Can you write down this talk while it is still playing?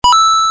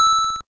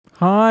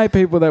Hi,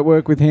 people that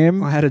work with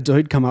him. I had a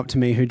dude come up to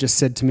me who just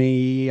said to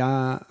me,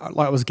 like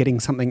I was getting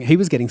something. He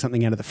was getting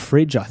something out of the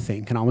fridge, I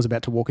think, and I was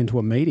about to walk into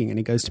a meeting, and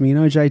he goes to me,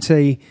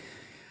 JT,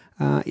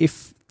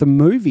 if the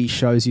movie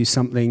shows you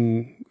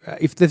something,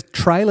 if the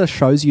trailer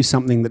shows you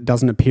something that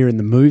doesn't appear in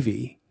the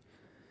movie,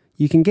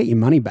 you can get your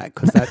money back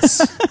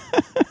because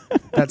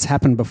that's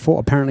happened before.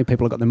 Apparently,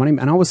 people have got their money,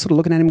 and I was sort of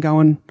looking at him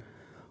going,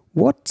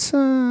 What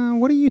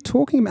are you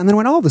talking about? And then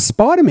I went, the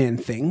Spider-Man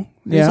thing.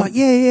 And he's like,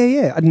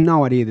 yeah. I had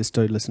no idea this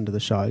dude listened to the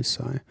show,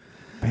 so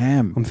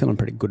bam, I'm feeling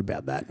pretty good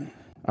about that.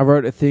 I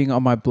wrote a thing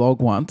on my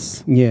blog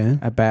once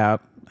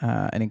about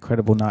an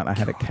incredible night I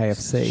had at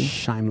KFC.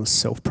 Shameless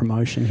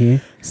self-promotion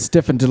here.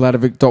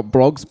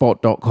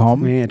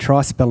 StefanDelatovic.blogspot.com. Yeah,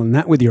 try spelling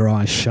that with your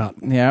eyes shut.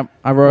 Yeah,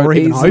 I wrote or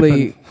even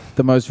easily open.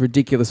 The most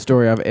ridiculous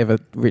story I've ever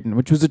written,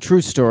 which was a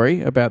true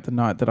story about the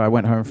night that I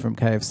went home from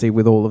KFC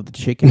with all of the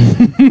chicken.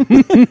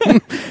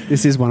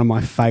 This is one of my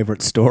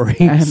favourite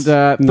stories.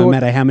 And no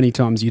matter how many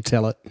times you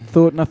tell it.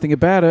 Thought nothing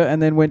about it,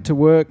 and then went to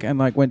work and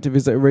went to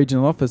visit a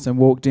regional office and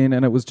walked in,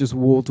 and it was just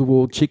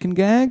wall-to-wall chicken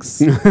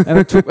gags.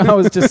 And I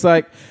was just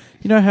like,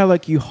 you know how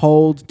you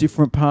hold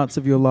different parts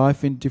of your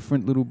life in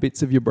different little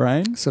bits of your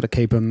brain? Sort of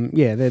keep them,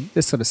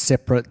 they're sort of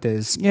separate.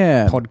 There's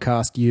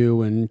podcast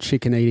you and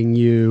chicken eating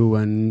you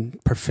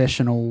and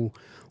professional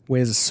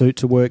wears a suit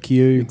to work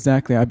you.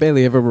 Exactly. I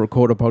barely ever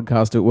record a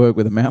podcast at work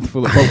with a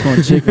mouthful of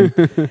popcorn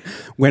chicken.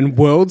 When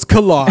worlds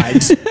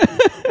collide.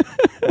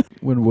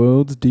 When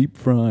worlds deep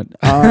fried.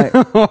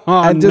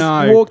 I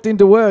just walked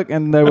into work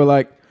and they were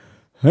like,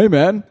 hey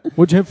man,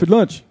 what'd you have for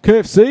lunch?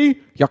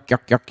 KFC? Yuck,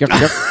 yuck, yuck, yuck,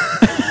 yuck.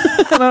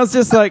 And I was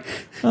just like,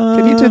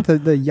 can you do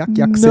the yuck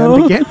yuck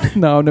sound again?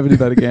 No, I'll never do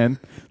that again.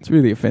 It's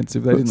really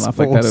offensive. They didn't laugh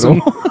like that at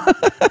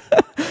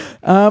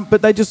all.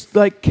 But they just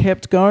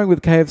kept going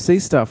with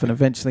KFC stuff and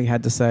eventually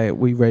had to say,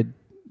 we read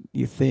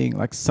your thing.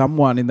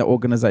 Someone in the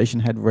organisation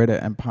had read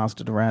it and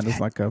passed it around as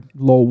a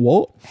lol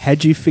what?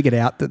 Had you figured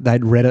out that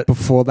they'd read it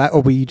before that,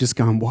 or were you just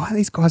going, why are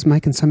these guys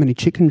making so many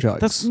chicken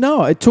jokes?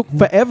 No, it took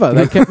forever.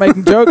 They kept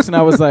making jokes and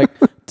I was like,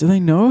 do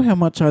they know how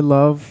much I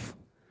love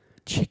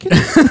chicken?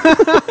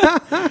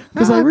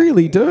 Because I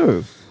really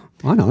do.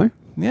 I know.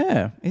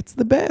 Yeah, it's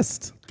the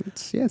best.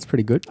 It's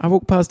pretty good. I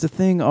walked past a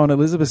thing on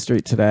Elizabeth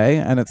Street today,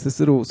 and it's this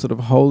little sort of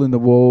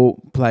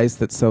hole-in-the-wall place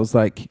that sells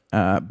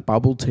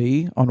bubble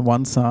tea on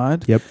one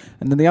side. Yep.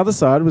 And then the other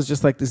side was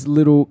just this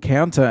little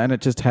counter, and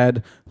it just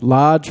had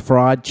large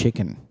fried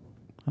chicken.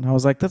 And I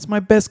was like, that's my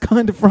best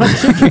kind of fried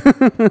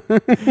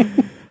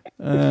chicken.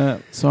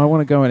 So I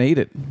want to go and eat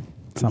it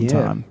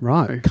sometime. Yeah,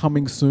 right.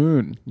 Coming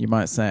soon, you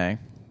might say.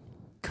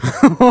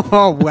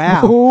 Oh,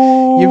 wow.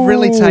 Ooh. You've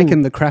really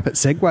taken the crap at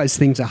Segways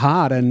thing to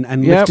heart and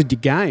lifted your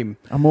game.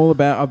 I'm all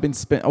about, I've been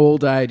spent all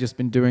day just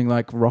been doing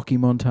Rocky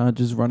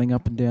montages running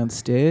up and down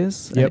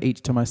stairs. Yep. And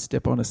each time I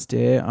step on a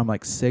stair, I'm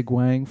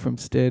segwaying from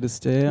stair to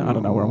stair. I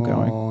don't know where I'm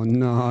going. Oh,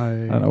 no.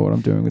 I don't know what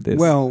I'm doing with this.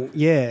 Well,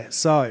 yeah,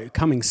 so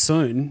coming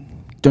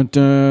soon. Dun,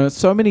 dun,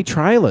 so many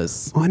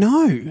trailers. I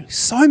know.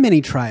 So many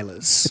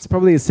trailers. It's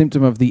probably a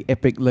symptom of the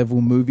epic level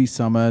movie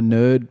summer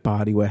nerd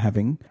party we're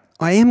having.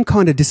 I am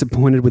kind of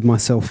disappointed with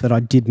myself that I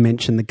did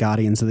mention the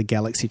Guardians of the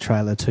Galaxy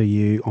trailer to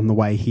you on the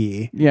way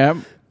here. Yeah.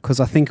 Because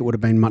I think it would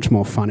have been much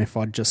more fun if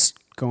I'd just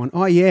gone,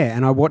 oh, yeah,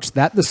 and I watched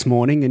that this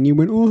morning and you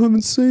went, oh, I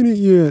haven't seen it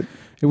yet.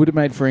 It would have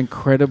made for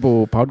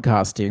incredible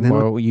podcasting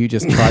while you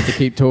just tried to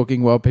keep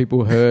talking while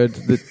people heard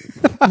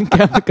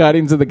the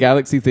Guardians of the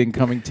Galaxy thing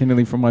coming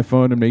tinnily from my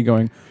phone and me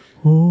going,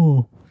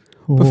 oh.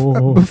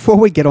 Before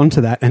we get onto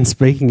that, and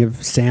speaking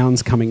of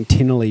sounds coming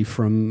tinnily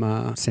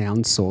from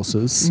sound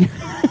sources,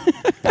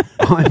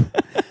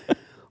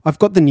 I've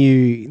got the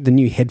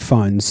new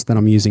headphones that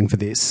I'm using for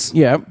this.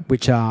 Yeah,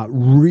 which are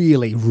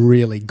really,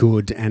 really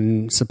good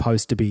and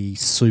supposed to be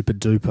super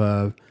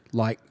duper.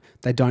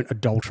 They don't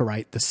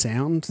adulterate the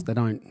sound. They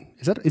don't.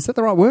 Is that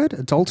the right word?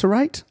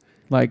 Adulterate.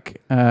 They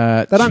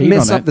don't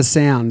mess up the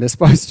sound. They're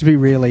supposed to be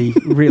really,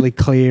 really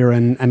clear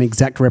and an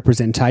exact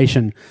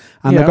representation.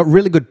 They've got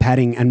really good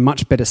padding and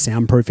much better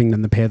soundproofing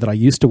than the pair that I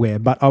used to wear.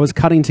 But I was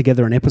cutting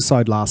together an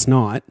episode last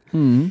night,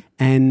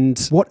 and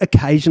what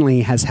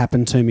occasionally has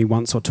happened to me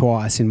once or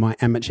twice in my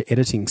amateur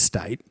editing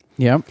state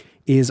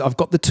is I've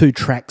got the two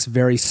tracks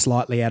very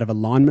slightly out of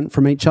alignment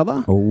from each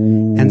other.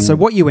 Ooh. And so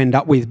what you end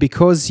up with,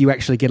 because you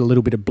actually get a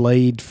little bit of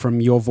bleed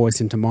from your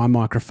voice into my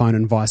microphone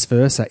and vice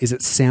versa, is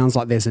it sounds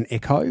like there's an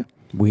echo.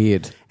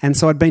 Weird. And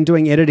so I'd been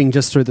doing editing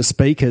just through the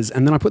speakers,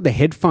 and then I put the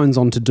headphones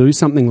on to do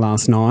something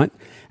last night,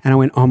 and I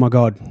went, oh my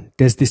God,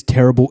 there's this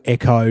terrible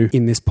echo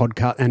in this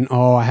podcast, and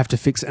I have to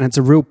fix it. And it's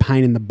a real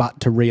pain in the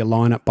butt to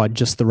realign it by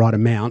just the right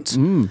amount.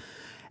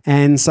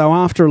 And so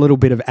after a little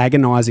bit of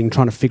agonising,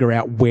 trying to figure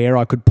out where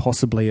I could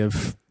possibly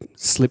have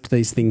slipped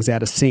these things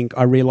out of sync,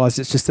 I realised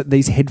it's just that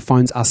these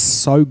headphones are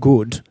so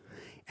good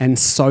and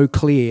so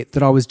clear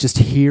that I was just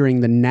hearing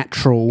the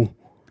natural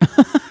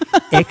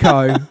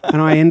echo.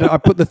 And I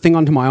put the thing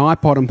onto my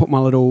iPod and put my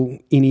little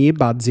in-ear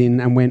buds in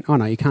and went, oh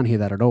no, you can't hear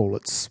that at all.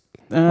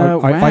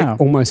 I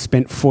almost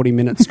spent 40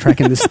 minutes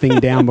tracking this thing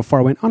down before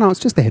I went, oh no, it's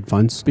just the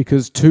headphones.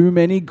 Because too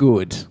many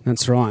good.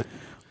 That's right.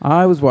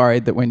 I was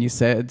worried that when you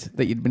said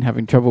that you'd been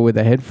having trouble with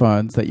the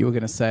headphones, that you were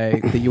going to say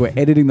that you were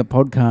editing the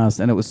podcast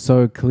and it was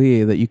so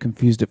clear that you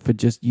confused it for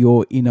just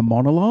your inner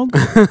monologue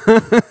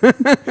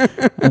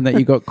and that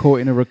you got caught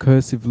in a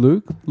recursive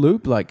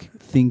loop, like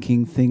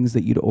thinking things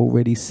that you'd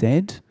already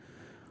said.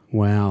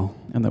 Wow.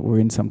 And that we're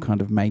in some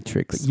kind of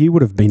matrix. But you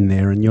would have been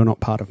there and you're not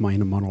part of my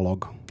inner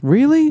monologue.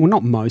 Really? Well,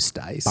 not most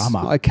days.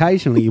 Bummer.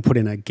 Occasionally you put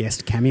in a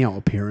guest cameo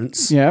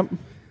appearance. Yep.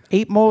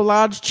 Eat more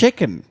large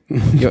chicken,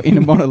 your inner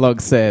monologue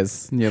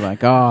says. And you're like,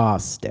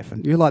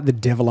 Stefan. You're like the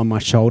devil on my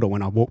shoulder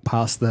when I walk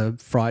past the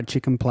fried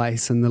chicken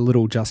place and the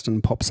little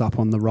Justin pops up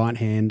on the right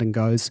hand and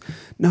goes,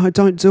 no,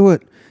 don't do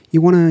it.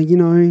 You want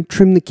to,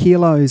 trim the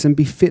kilos and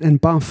be fit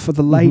and buff for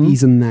the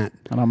ladies and that.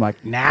 And I'm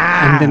like,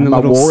 nah. And then the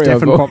little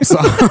Stefan pops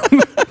up.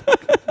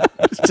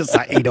 It's just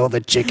like, eat all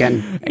the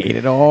chicken. Eat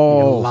it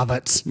all. You love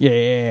it.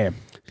 Yeah.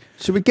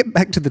 Should we get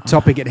back to the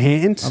topic at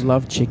hand? I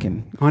love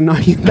chicken. I know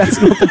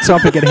that's not the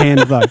topic at hand,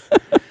 though.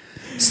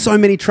 So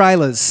many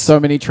trailers. So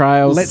many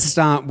trails. Let's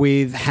start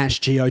with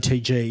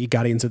 #GOTG,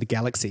 Guardians of the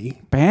Galaxy.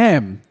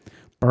 Bam.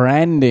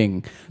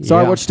 Branding. So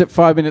I Yeah. watched it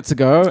 5 minutes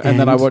ago and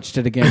then I watched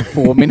it again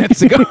 4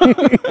 minutes ago.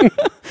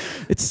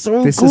 It's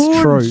so This good.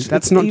 is true.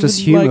 That's It's not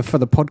just even humour for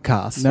the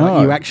podcast. No.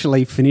 Like, you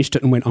actually finished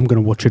it and went, I'm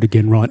going to watch it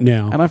again right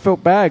now. And I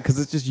felt bad because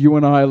it's just you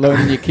and I alone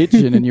in your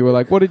kitchen and you were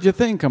like, what did you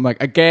think? I'm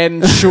like,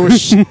 again,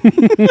 shush.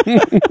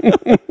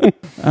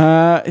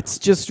 It's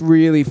just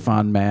really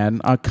fun, man.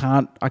 I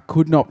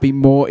could not be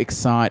more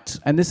excited.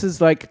 And this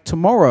is like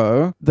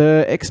tomorrow,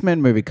 the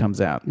X-Men movie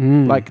comes out.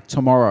 Like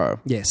tomorrow.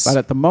 Yes. But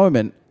at the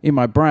moment, in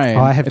my brain,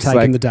 I have it's taken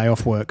like, the day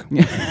off work.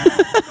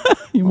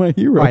 you're my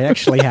hero. I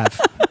actually have.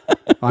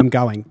 I'm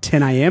going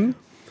 10 a.m.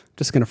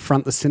 Just going to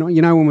front the cinema.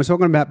 You know, when we're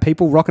talking about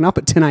people rocking up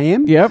at 10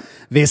 a.m.? Yep.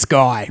 This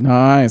guy.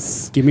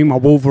 Nice. Give me my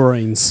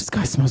Wolverines. This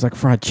guy smells like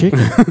fried chicken.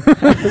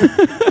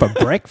 For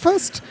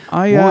breakfast?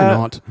 Why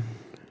not?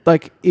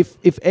 Like, if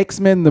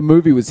X-Men the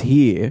movie was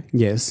here,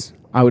 Yes.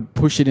 I would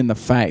push it in the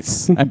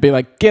face and be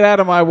like, get out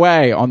of my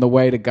way on the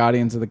way to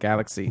Guardians of the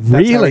Galaxy. That's how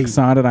Really?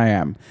 excited I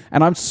am.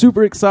 And I'm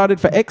super excited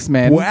for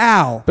X-Men.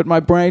 Wow. But my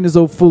brain is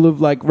all full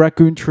of like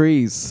raccoon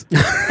trees.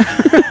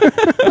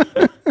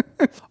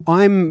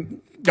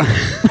 I'm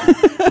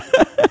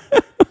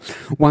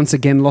once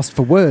again lost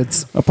for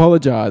words.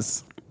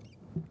 Apologise.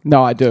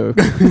 No, I do.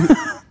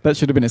 That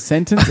should have been a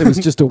sentence. It was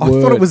just a word.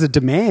 I thought it was a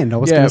demand. I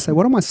was Yeah. going to say,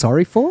 what am I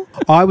sorry for?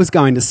 I was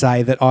going to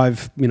say that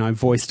I've,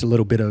 voiced a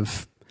little bit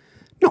of,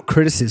 not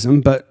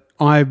criticism, but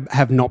I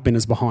have not been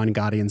as behind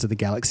Guardians of the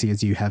Galaxy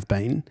as you have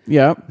been.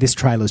 Yeah. This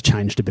trailer's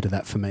changed a bit of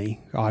that for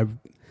me.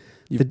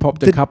 You've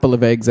popped a couple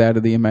of eggs out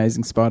of the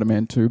Amazing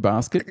Spider-Man 2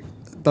 basket.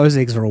 Those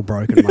eggs are all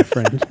broken, my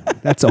friend.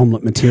 That's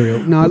omelette material.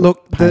 No,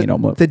 look, Pain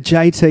omelette. the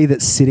JT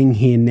that's sitting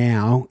here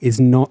now is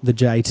not the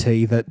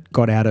JT that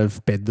got out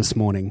of bed this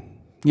morning.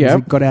 Yeah.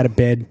 He got out of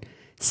bed,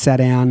 sat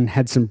down,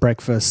 had some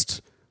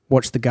breakfast,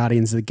 watched the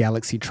Guardians of the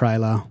Galaxy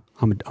trailer.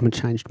 I'm a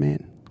changed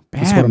man.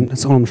 Bam.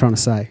 That's all I'm trying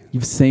to say.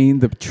 You've seen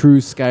the true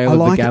scale of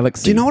the it.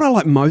 galaxy. Do you know what I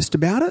like most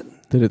about it?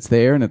 That it's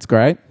there and it's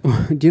great?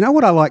 Do you know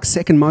what I like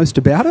second most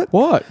about it?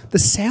 What? The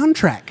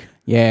soundtrack.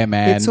 Yeah,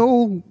 man. It's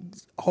all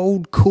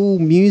old, cool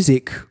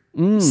music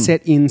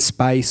set in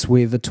space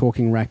with a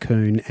talking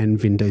raccoon and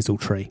Vin Diesel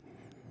tree.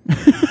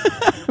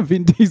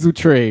 Vin Diesel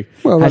tree.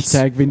 Well, that's-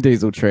 Hashtag Vin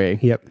Diesel tree.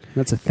 Yep,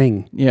 that's a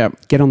thing. Yeah.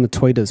 Get on the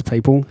tweeters,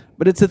 people.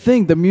 But it's a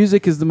thing. The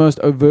music is the most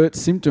overt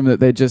symptom that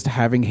they're just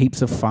having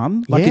heaps of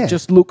fun. Like, Yeah. it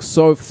just looks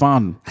so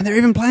fun. And they're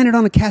even playing it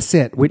on a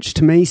cassette, which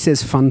to me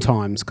says fun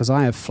times, because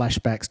I have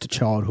flashbacks to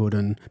childhood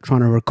and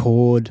trying to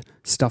record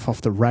stuff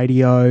off the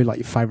radio, like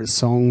your favourite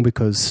song,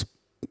 because,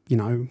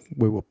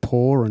 we were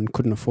poor and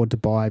couldn't afford to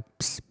buy,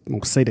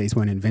 CDs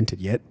weren't invented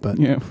yet, but...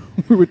 Yeah.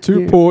 We were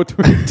too poor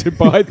to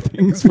buy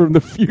things from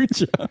the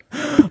future.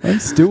 I'm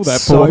still that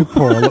so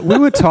poor. poor. We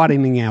were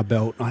tightening our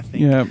belt, I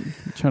think. Yeah.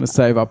 Trying to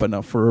save up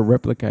enough for a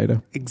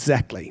replicator.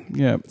 Exactly.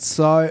 Yeah.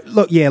 So,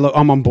 look,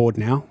 I'm on board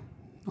now.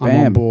 I'm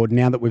on Bam. board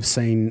now that we've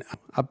seen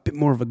a bit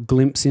more of a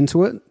glimpse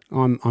into it.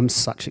 I'm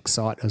such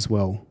excited as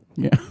well.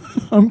 Yeah.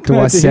 I'm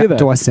glad to hear that.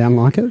 Do I sound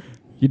like it?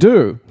 You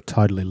do.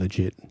 Totally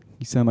legit.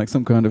 You sound like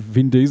some kind of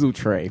Vin Diesel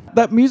tree.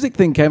 That music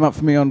thing came up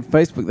for me on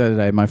Facebook the other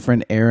day. My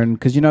friend Aaron,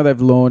 because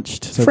they've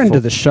launched... Friend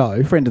of the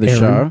show.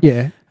 show.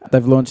 Yeah.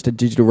 They've launched a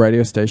digital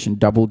radio station,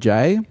 Double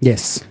J.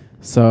 Yes.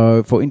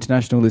 So for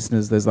international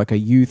listeners, there's like a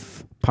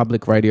youth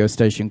public radio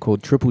station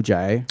called Triple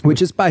J.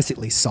 Which is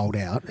basically sold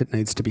out, it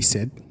needs to be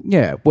said.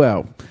 Yeah,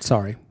 well,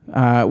 Sorry.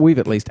 we've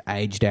at least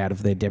aged out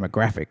of their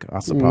demographic, I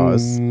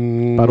suppose.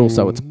 But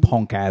also it's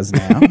ponk as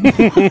now.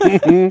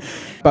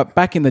 But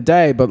back in the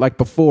day, like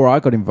before I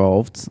got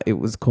involved, it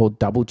was called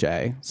Double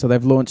J. So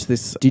they've launched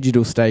this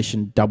digital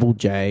station, Double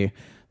J.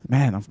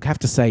 Man, I have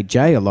to say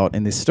J a lot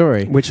in this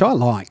story. Which I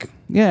like.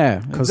 Yeah,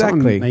 Because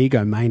exactly. I'm an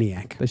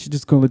egomaniac. They should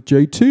just call it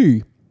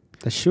JT.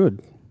 They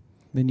should.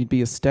 Then you'd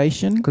be a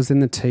station. Because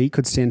then the T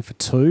could stand for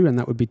 2, and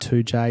that would be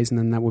 2 J's, and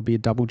then that would be a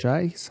double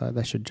J. So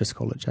they should just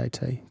call it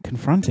JT.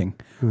 Confronting.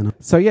 I know.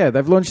 So yeah,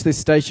 they've launched this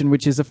station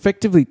which is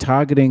effectively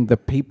targeting the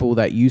people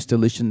that used to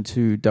listen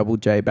to Double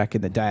J back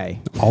in the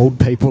day. Old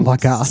people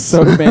like us.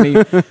 So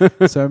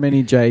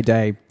many J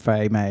Day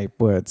Faye May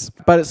words.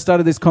 But it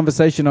started this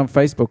conversation on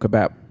Facebook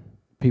about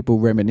people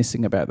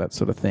reminiscing about that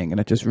sort of thing, and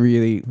it just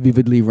really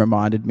vividly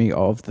reminded me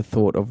of the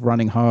thought of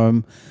running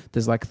home.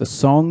 There's like the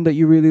song that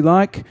you really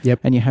like,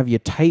 Yep. and you have your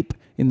tape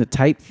in the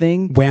tape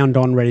thing. Wound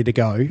on, ready to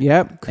go.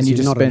 Yep. And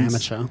you're not an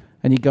amateur.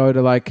 And you go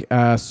to like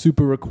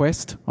Super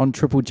Request on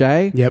Triple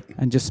J. Yep.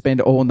 And just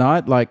spend all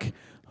night like,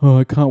 oh,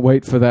 I can't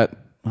wait for that.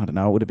 I don't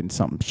know, it would have been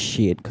something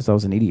shit because I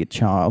was an idiot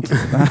child.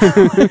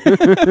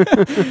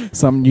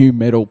 Some new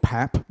metal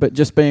pap. But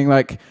just being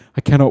like,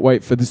 I cannot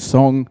wait for this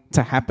song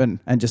to happen.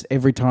 And just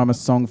every time a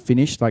song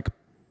finished, like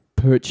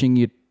perching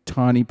your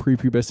tiny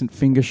prepubescent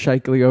finger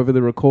shakily over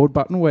the record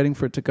button, waiting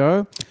for it to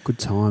go. Good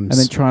times. And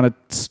then trying to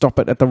stop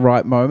it at the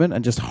right moment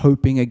and just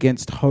hoping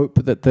against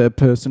hope that the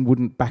person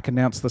wouldn't back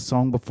announce the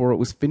song before it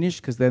was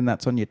finished, because then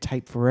that's on your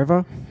tape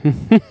forever.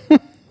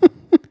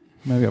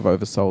 Maybe I've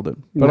oversold it.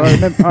 But I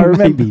remember.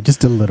 Maybe,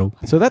 just a little.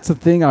 So that's the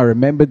thing I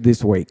remembered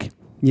this week,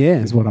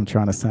 Yeah. is what I'm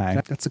trying to say.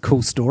 That's a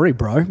cool story,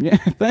 bro. Yeah,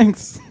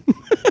 thanks.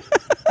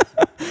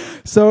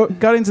 So,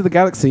 Guardians of the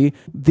Galaxy,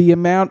 the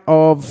amount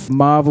of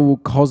Marvel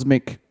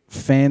cosmic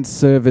fan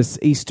service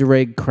Easter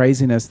egg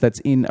craziness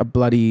that's in a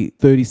bloody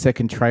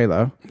 30-second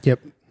trailer, Yep.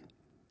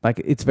 like,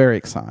 it's very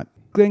exciting.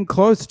 Glenn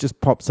Close just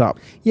pops up.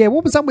 Yeah,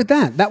 what was up with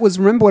that? That was,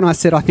 remember when I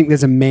said I think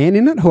there's a man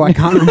in it who I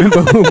can't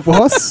remember who it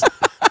was?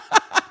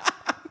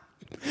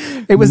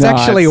 It was Nice.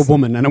 actually a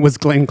woman, and it was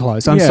Glenn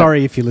Close. I'm Yeah.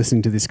 sorry if you're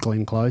listening to this,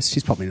 Glenn Close.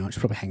 She's probably not. She's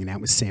probably hanging out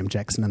with Sam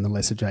Jackson and the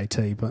lesser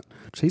JT, but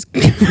she's...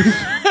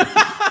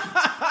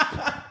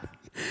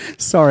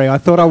 Sorry, I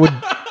thought I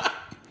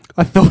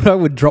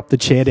would drop the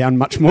chair down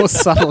much more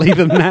subtly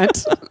than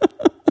that.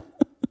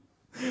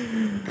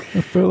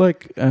 I feel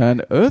like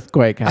an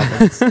earthquake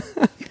happens.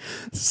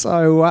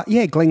 So,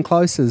 yeah, Glenn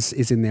Close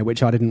is in there,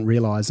 which I didn't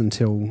realise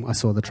until I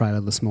saw the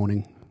trailer this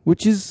morning.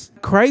 Which is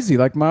crazy.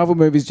 Like, Marvel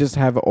movies just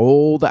have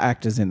all the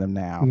actors in them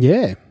now.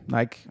 Yeah.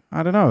 Like,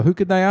 I don't know. Who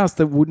could they ask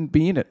that wouldn't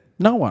be in it?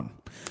 No one.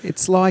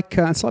 It's like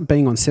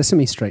being on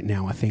Sesame Street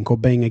now, I think, or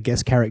being a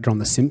guest character on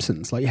The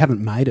Simpsons. Like, you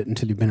haven't made it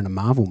until you've been in a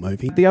Marvel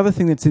movie. The other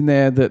thing that's in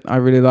there that I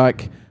really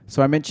like,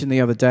 so I mentioned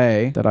the other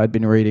day that I'd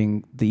been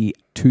reading the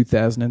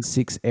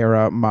 2006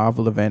 era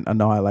Marvel event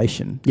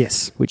Annihilation.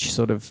 Yes. Which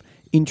sort of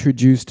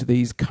introduced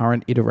these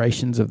current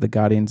iterations of the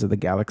Guardians of the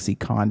Galaxy,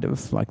 kind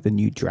of like the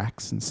new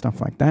Drax and stuff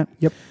like that.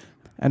 Yep.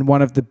 And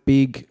one of the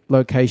big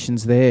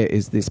locations there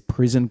is this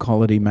prison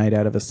colony made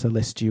out of a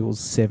celestial's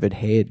severed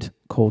head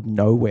called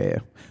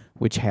Nowhere,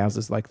 which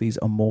houses like these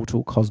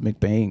immortal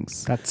cosmic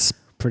beings. That's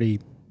pretty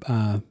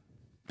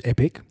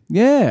epic.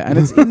 Yeah, and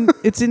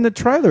it's in the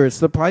trailer. It's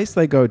the place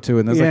they go to,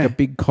 and there's like a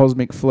big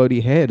cosmic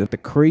floaty head. The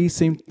Kree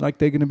seem like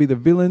they're going to be the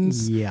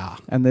villains. Yeah.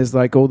 And there's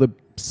like all the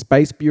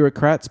space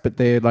bureaucrats, but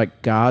they're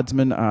like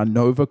guardsmen are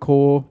Nova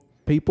Corps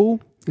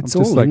people. It's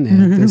all in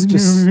there. There's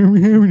just...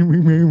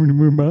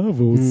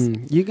 Marvels.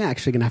 You're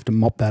actually going to have to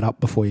mop that up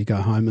before you go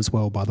home as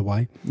well, by the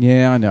way.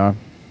 Yeah, I know.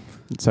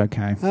 It's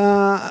okay.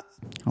 I'll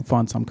I'll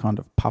find some kind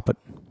of puppet.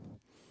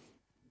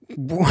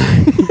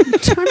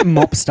 Don't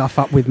mop stuff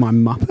up with my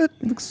Muppet.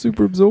 It looks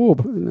super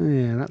absorb.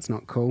 Yeah, that's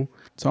not cool.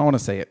 So I want to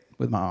see it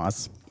with my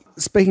eyes.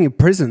 Speaking of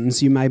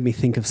prisons, you made me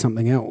think of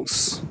something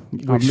else.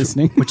 I'm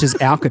listening. Which is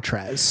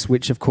Alcatraz,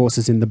 which of course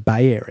is in the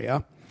Bay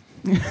Area.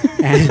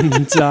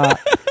 And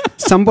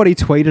somebody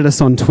tweeted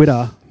us on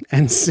Twitter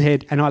and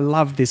said, and I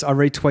love this, I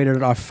retweeted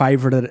it, I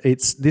favorited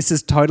it, this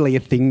is totally a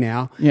thing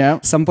now. Yeah.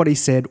 Somebody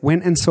said,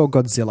 went and saw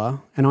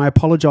Godzilla, and I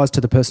apologise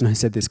to the person who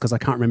said this because I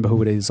can't remember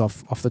who it is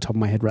off the top of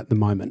my head right at the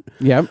moment.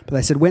 Yeah. But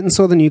they said, went and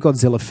saw the new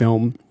Godzilla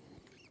film.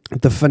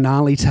 The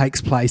finale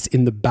takes place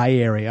in the Bay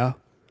Area,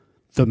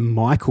 the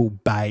Michael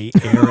Bay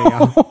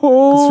area.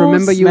 Because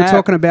remember you were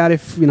talking about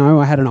if,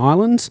 I had an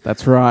island.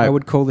 That's right. I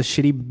would call the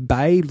shitty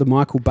bay the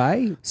Michael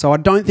Bay. So I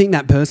don't think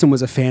that person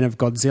was a fan of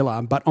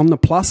Godzilla. But on the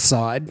plus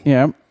side,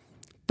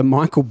 the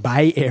Michael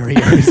Bay area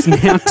is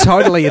now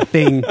totally a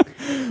thing.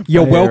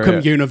 You're Bay welcome,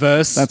 Area.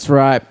 universe. That's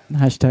right.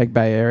 Hashtag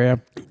Bay Area.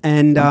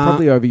 And I'm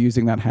probably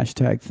overusing that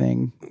hashtag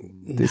thing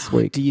this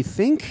week. Do you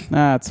think?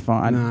 Nah, it's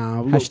fine.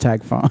 No, look,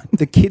 hashtag fine.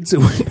 The kids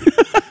will...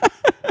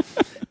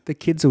 The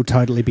kids will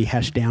totally be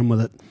hashed down with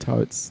it.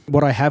 Totes.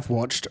 What I have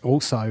watched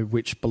also,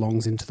 which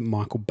belongs into the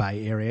Michael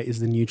Bay area, is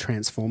the new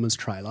Transformers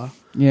trailer.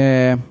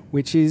 Yeah.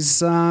 Which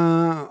is,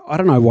 I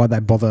don't know why they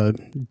bother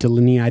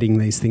delineating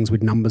these things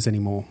with numbers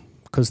anymore,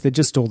 because they're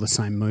just all the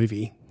same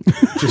movie.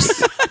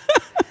 Just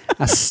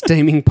a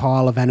steaming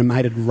pile of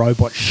animated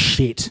robot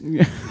shit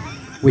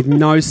with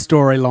no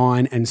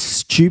storyline and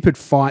stupid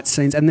fight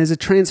scenes. And there's a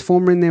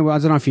Transformer in there, I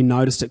don't know if you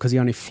noticed it because he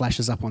only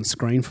flashes up on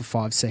screen for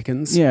 5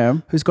 seconds. Yeah.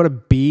 Who's got a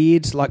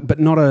beard, but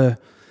not a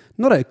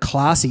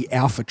classy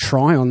Alpha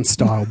Trion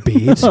style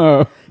beard.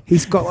 Oh.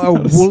 He's got a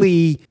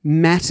woolly,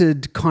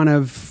 matted kind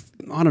of,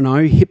 I don't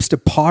know,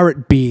 hipster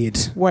pirate beard.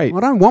 Wait. I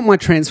don't want my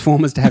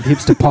Transformers to have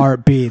hipster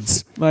pirate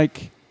beards.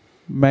 Like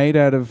made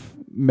out of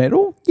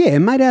metal? Yeah,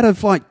 made out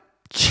of like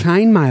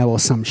chainmail or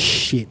some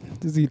shit.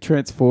 Does he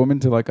transform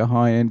into like a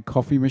high-end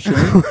coffee machine?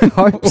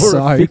 I hope or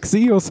so. a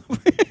fixie or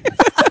something?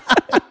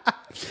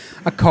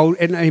 A cold,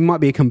 and he might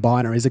be a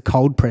combiner. He's a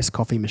cold press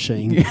coffee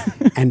machine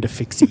and a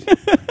fixie.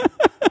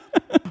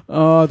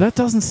 Oh, that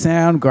doesn't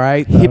sound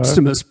great, though.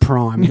 Hipstimus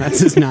Prime, that's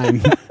his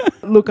name.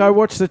 Look, I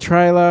watched the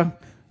trailer.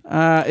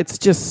 It's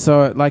just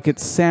so, like,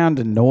 it's sound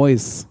and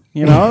noise,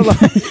 you know?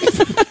 Like,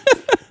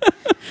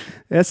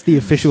 That's the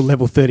official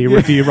Level 30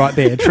 review right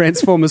there.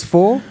 Transformers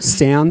 4,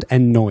 sound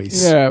and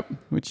noise. yeah,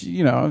 which,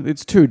 you know,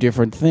 it's two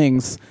different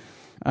things.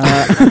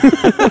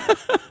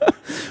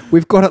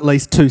 We've got at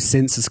least 2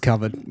 senses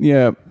covered.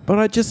 Yeah, but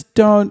I just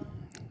don't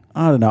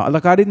know.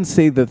 Like, I didn't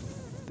see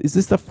is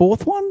this the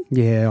fourth one?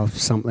 Yeah, or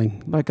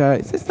something. Like,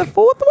 is this the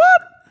fourth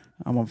one?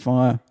 I'm on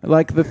fire.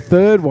 Like, the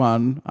third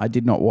one, I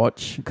did not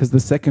watch, because the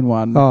second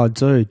one Oh,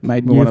 dude.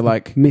 made me want to,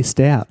 like, missed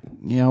out.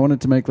 I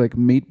wanted to make, like,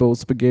 meatball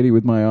spaghetti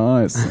with my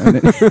eyes.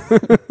 And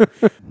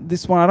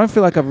this one, I don't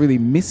feel like I've really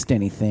missed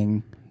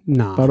anything,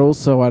 No. but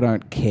also I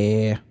don't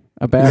care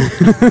about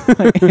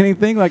like,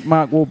 anything. Like,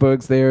 Mark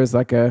Wahlberg's there as,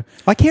 like,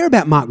 I care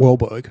about Mark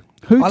Wahlberg.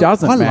 Who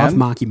doesn't, I man? love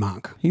Marky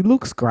Mark. He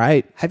looks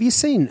great. Have you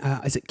seen,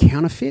 is it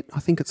Counterfeit, I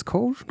think it's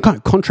called?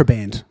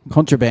 Contraband.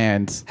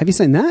 Contraband. Have you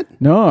seen that?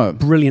 No.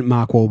 Brilliant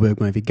Mark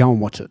Wahlberg movie. Go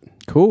and watch it.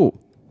 Cool.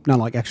 No,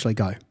 like actually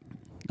go.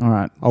 All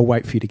right. I'll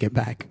wait for you to get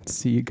back.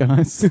 See you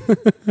guys.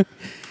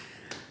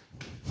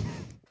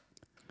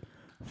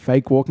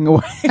 Fake walking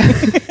away.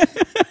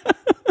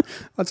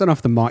 I don't know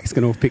if the mic's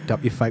going to have picked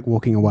up your fake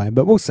walking away,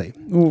 but we'll see.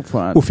 All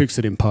fine. We'll fix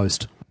it in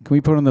post. Can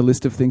we put on the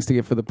list of things to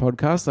get for the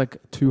podcast, like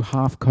 2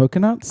 half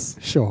coconuts?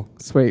 Sure.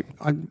 Sweet.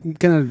 I'm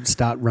going to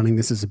start running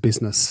this as a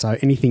business, so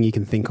anything you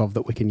can think of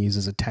that we can use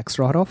as a tax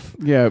write-off.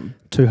 Yeah,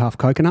 2 half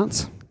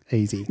coconuts,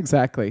 easy.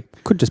 exactly.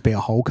 Could just be a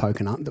whole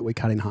coconut that we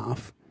cut in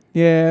half.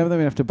 Yeah, then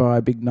we have to buy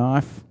a big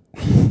knife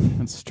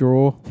and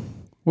straw.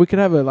 We could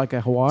have a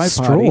Hawaii party.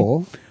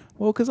 Straw?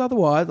 Well, because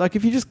otherwise, like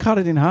if you just cut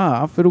it in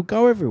half, it'll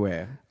go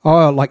everywhere.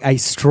 Oh, like a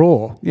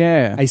straw.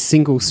 Yeah. A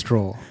single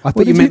straw. I What thought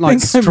you did meant you like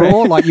think I straw,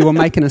 meant? like you were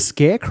making a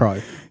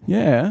scarecrow.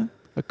 Yeah.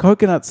 A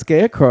coconut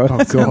scarecrow. Oh,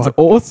 That sounds God.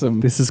 awesome.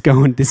 This is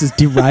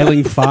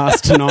derailing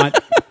fast tonight.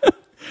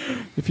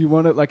 If you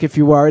want it, like if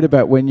you're worried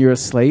about when you're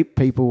asleep,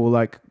 people will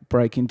like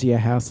break into your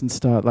house and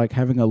start like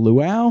having a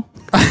luau.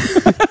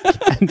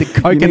 And the You need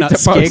coconut to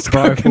post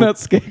scarecrow. coconut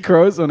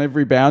scarecrows on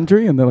every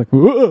boundary, and they're like,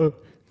 whoa.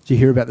 Did you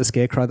hear about the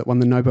scarecrow that won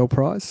the Nobel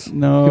Prize?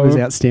 No. He was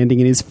outstanding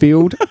in his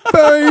field.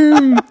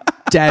 Boom!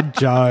 Dad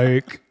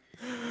joke.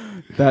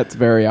 That's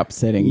very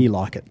upsetting. You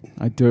like it.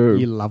 I do.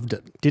 You loved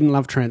it. Didn't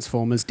love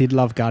Transformers. Did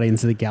love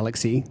Guardians of the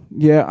Galaxy.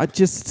 Yeah, I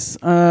just,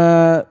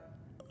 I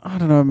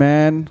don't know,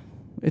 man.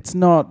 It's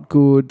not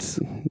good.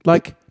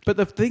 Like, but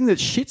the thing that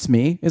shits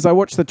me is I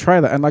watch the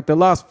trailer and like the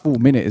last full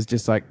minute is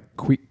just like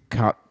quick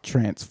cut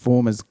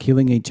Transformers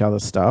killing each other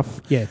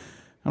stuff. Yeah.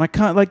 And I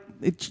can't, like,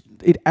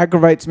 it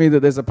aggravates me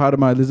that there's a part of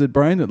my lizard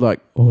brain that like,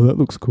 oh, that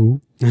looks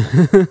cool. Well,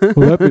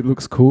 that bit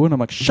looks cool. And I'm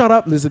like, shut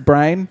up, lizard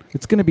brain.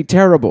 It's going to be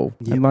terrible.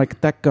 Yep. And like,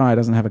 that guy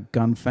doesn't have a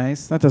gun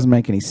face. That doesn't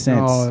make any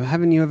sense. Oh,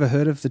 haven't you ever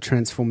heard of the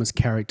Transformers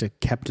character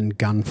Captain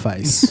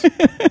Gunface?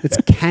 It's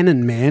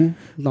canon, man.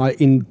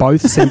 Like in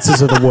both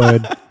senses of the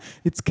word.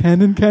 It's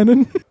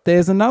canon.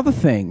 There's another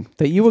thing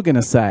that you were going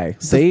to say.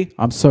 See,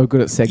 I'm so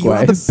good at segues. You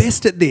are the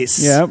best at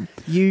this. Yeah.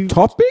 You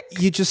Topic?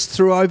 You just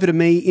threw over to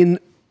me in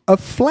a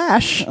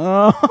flash.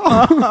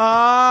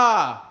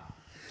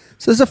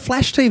 So there's a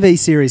Flash TV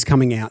series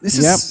coming out. This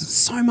Yep. is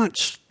so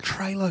much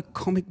trailer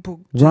comic book.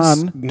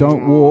 Run,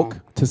 don't walk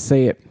to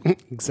see it.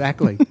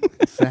 Exactly.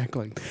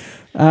 Exactly.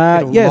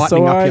 Yeah, Lightening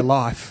so up your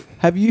life.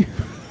 have you...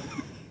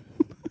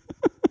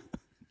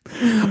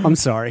 I'm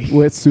sorry.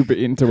 We're super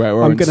into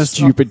our own gonna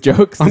stupid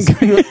jokes.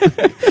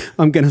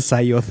 I'm going to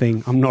say your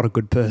thing. I'm not a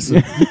good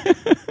person.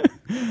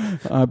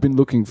 I've been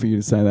looking for you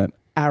to say that.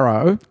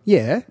 Arrow,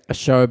 Yeah. a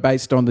show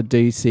based on the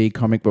DC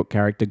comic book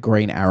character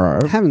Green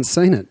Arrow. Haven't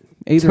seen it.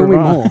 Either Tell me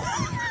have I. more.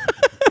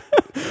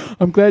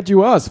 I'm glad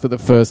you asked for the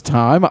first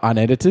time,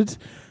 unedited.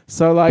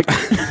 So, like,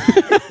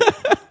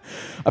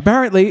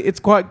 apparently it's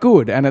quite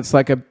good, and it's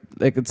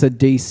it's a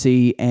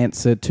DC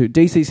answer to...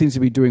 DC seems to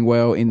be doing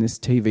well in this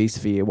TV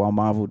sphere, while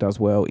Marvel does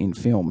well in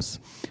films.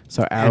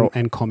 So Arrow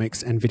and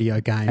comics and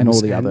video games. and all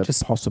the other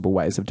just possible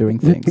ways of doing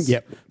things.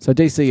 Yep. So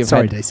DC have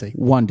Sorry, had DC.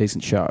 one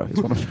decent show, is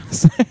what I'm trying to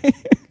say.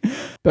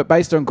 But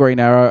based on Green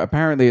Arrow,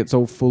 apparently it's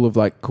all full of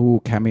like cool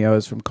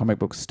cameos from comic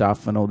book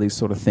stuff and all these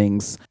sort of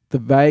things. The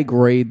vague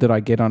read that I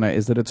get on it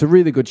is that it's a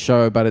really good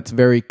show, but it's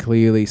very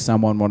clearly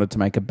someone wanted to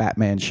make a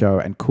Batman show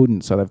and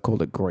couldn't, so they've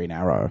called it Green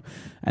Arrow.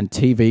 And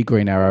TV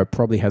Green Arrow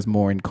probably has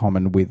more in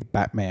common with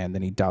Batman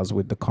than he does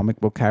with the comic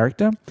book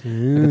character.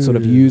 And it sort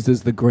of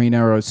uses the Green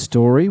Arrow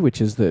story, which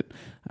is that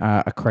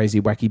a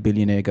crazy wacky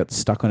billionaire got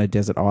stuck on a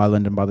desert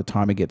island, and by the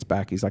time he gets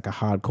back, he's like a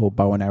hardcore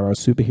bow and arrow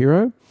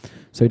superhero.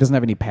 So he doesn't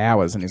have any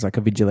powers, and he's like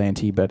a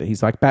vigilante, but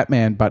he's like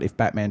Batman, but if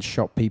Batman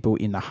shot people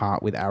in the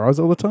heart with arrows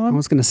all the I time.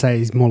 was going to say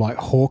he's more like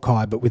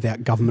Hawkeye, but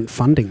without government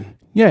funding.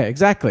 Yeah,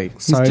 exactly.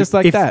 He's So just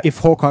like that. If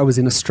Hawkeye was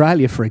in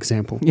Australia, for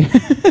example.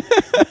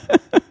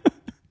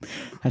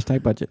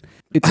 Hashtag budget.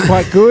 It's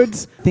quite good.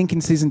 I think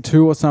in season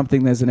 2 or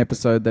something, there's an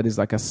episode that is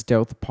like a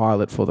stealth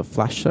pilot for the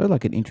Flash show.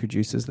 Like it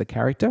introduces the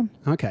character.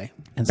 Okay.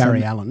 And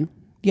Barry so- Allen.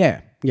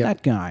 Yeah, Yep.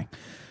 that guy.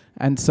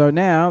 And so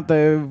now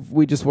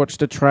we just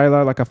watched a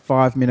trailer, like a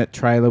 5-minute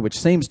trailer, which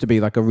seems to be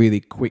like a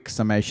really quick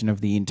summation of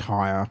the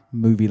entire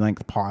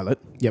movie-length pilot.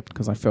 Yep.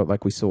 Because I felt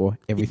like we saw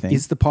everything.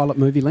 Is the pilot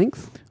movie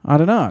length? I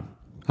don't know.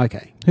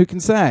 Okay. Who can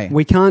say?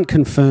 We can't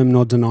confirm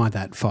nor deny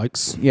that,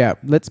 folks. Yeah,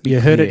 let's be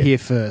You clear. heard it here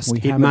first. We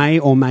It haven't- may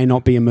or may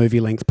not be a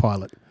movie-length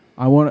pilot.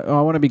 I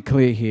want to be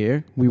clear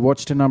here. We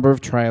watched a number of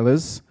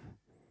trailers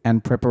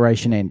and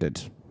preparation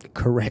ended.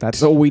 Correct.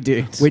 That's all we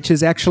did. Which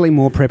is actually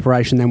more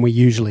preparation than we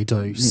usually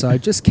do. So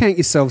just count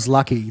yourselves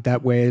lucky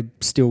that we're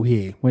still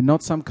here. We're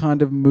not some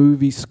kind of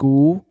movie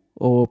school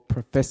or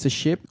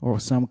professorship or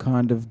some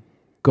kind of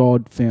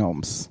God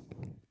films.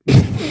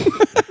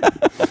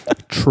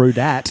 True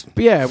that.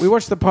 But yeah, we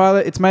watched the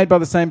pilot. It's made by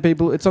the same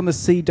people. It's on the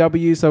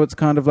CW, so it's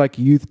kind of like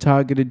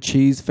youth-targeted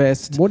cheese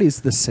fest. What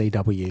is the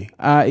CW?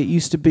 It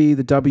used to be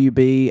the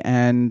WB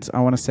and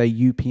I want to say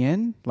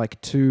UPN, like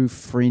 2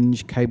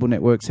 fringe cable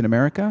networks in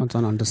America. I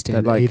don't understand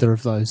That, like- either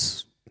of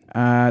those.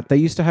 They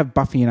used to have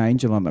Buffy and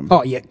Angel on them.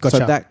 Oh, yeah, gotcha.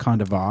 So that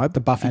kind of vibe.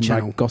 The Buffy and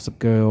channel. like Gossip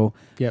Girl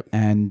Yep.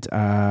 and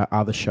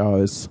other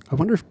shows. I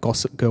wonder if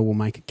Gossip Girl will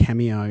make a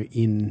cameo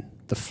in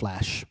The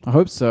Flash. I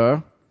hope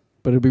so,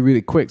 but it'll be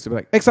really quick. So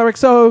it'll be like,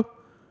 XOXO!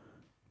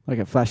 Like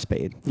at flash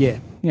speed. Yeah.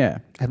 Yeah.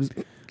 I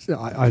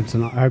don't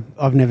know.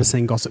 I've never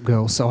seen Gossip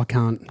Girl, so I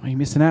can't. Oh, you're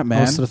missing out, I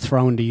man. was sort of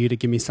throwing to you to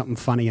give me something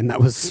funny, and that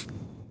was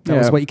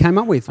Yeah. what you came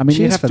up with. I mean, you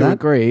Cheers have for to that.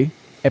 agree.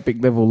 Epic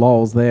level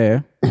lols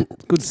there.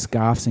 Good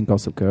scarves in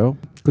Gossip Girl.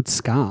 Good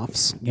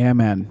scarves. Yeah,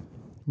 man.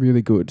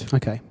 Really good.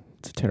 Okay,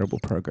 It's a terrible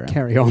program.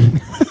 carry on.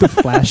 The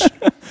Flash.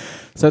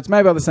 So it's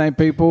made by the same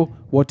people.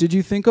 What did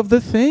you think of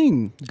The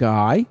Thing,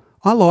 Guy?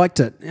 I liked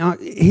it.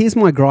 Here's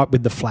my gripe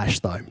with The Flash,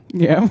 though.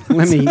 Yeah.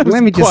 Let me It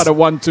was just quite a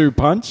 1-2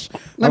 punch.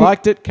 I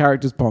liked it.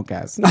 Characters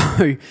podcast.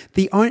 No,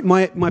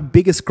 my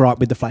biggest gripe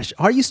with The Flash.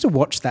 I used to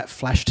watch that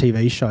Flash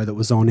TV show that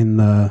was on in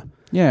the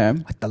Yeah.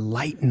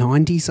 late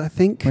 90s, I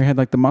think. We had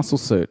like the muscle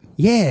suit.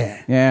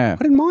 Yeah. Yeah.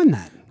 I didn't mind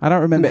that. I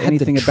don't remember And it had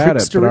the anything about it,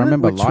 Trickster but I in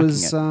remember which liking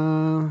was it.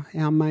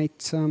 our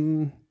mate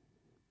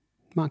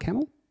Mark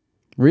Hamill.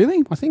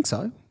 Really? I think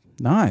so.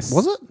 Nice.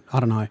 Was it? I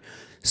don't know.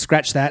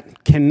 Scratch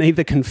that. Can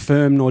neither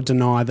confirm nor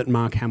deny that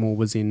Mark Hamill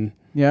was in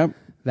Yeah.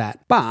 that.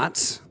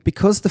 But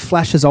because the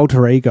Flash's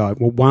alter ego,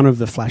 well, one of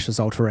the Flash's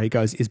alter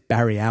egos is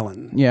Barry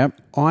Allen, Yeah.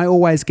 I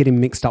always get him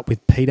mixed up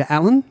with Peter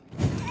Allen,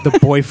 the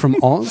boy from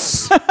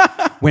Oz.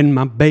 When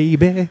my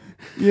baby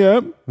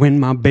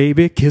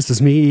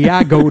kisses me,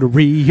 I go to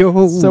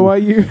Rio So are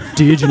you?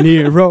 de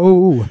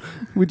Janeiro.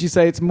 Would you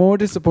say it's more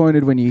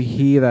disappointed when you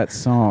hear that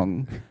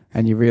song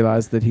and you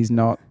realise that he's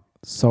not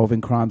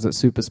solving crimes at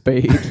super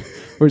speed?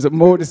 Or is it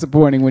more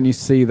disappointing when you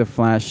see the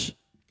Flash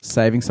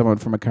saving someone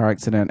from a car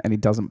accident and he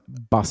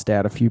doesn't bust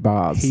out a few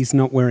bars? He's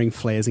not wearing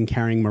flares and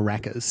carrying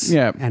maracas.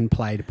 Yeah. And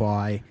played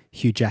by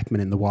Hugh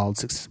Jackman in the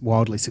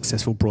wildly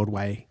successful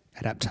Broadway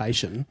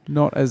adaptation.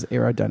 not as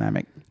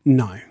aerodynamic.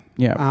 No.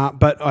 Yeah.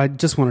 But I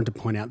just wanted to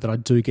point out that I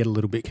do get a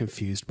little bit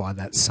confused by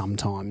that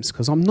sometimes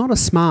because I'm not a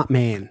smart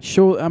man.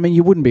 Sure, I mean,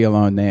 you wouldn't be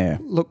alone there.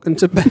 Look, and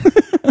to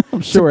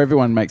I'm sure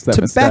everyone makes that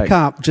to mistake. back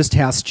up just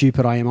how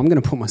stupid I am, I'm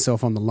going to put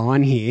myself on the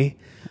line here.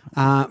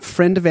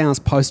 Friend of ours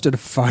posted a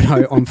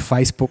photo on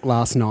Facebook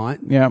last night.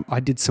 Yeah. I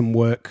did some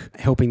work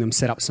helping them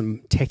set up some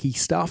techie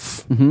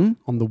stuff Mm-hmm.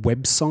 on the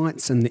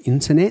websites and the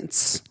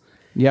internets.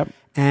 Yep.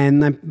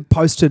 And they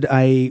posted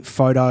a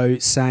photo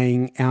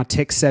saying our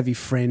tech-savvy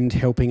friend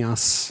helping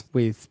us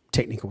with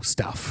technical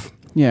stuff.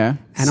 Yeah.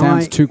 And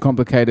Sounds I- too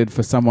complicated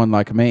for someone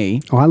like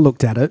me. I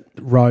looked at it,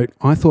 wrote,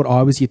 I thought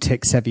I was your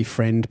tech-savvy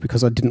friend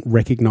because I didn't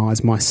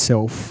recognise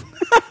myself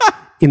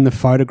in the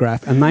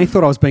photograph. And they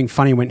thought I was being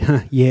funny and went,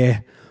 yeah,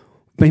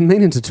 been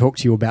meaning to talk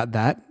to you about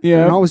that.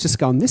 Yeah. And I was just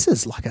going, this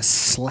is like a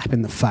slap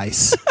in the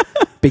face.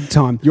 Big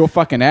time. You're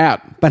fucking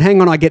out. But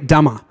hang on, I get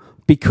dumber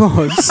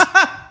because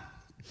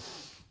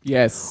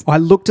Yes. I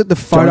looked at the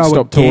photo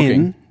stop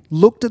again, talking.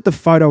 looked at the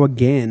photo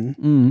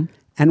again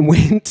and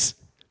went,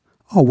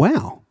 oh,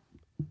 wow,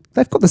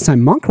 they've got the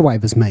same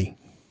microwave as me.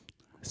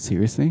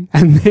 Seriously?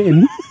 And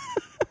then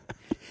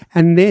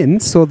and then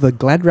saw the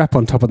Glad wrap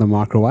on top of the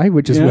microwave,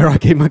 which is Yeah. where I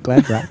keep my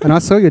Glad wrap. And I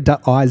saw your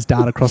eyes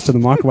dart across to the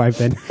microwave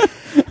then.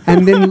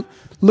 And then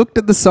looked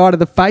at the side of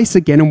the face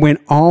again and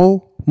went,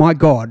 oh, my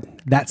God,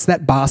 that's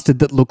that bastard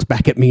that looks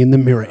back at me in the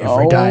mirror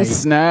every day. Oh,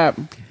 snap.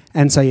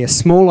 And so, yeah,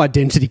 small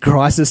identity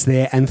crisis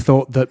there and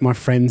thought that my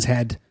friends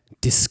had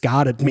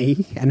discarded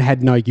me and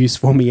had no use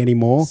for me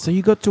anymore. So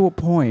you got to a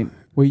point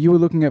where you were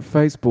looking at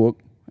Facebook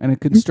and it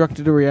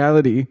constructed a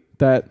reality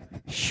that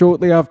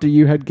shortly after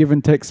you had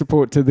given tech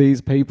support to these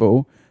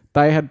people,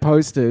 they had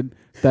posted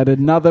that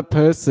another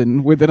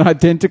person with an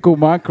identical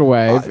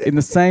microwave in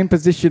the same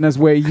position as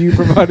where you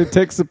provided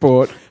tech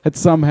support had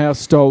somehow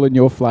stolen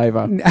your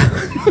flavour.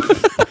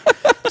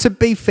 To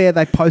be fair,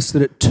 they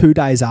posted it 2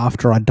 days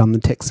after I'd done the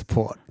tech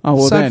support. Oh,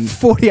 well so then.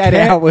 48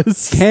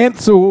 hours.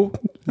 Cancel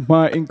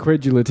my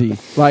incredulity.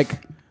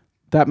 Like,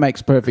 that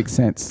makes perfect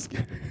sense.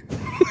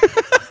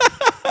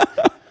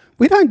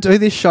 We don't do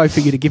this show for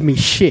you to give me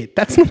shit.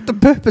 That's not the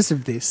purpose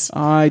of this.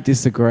 I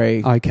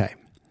disagree. Okay.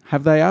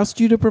 Have they asked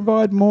you to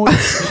provide more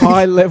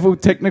high-level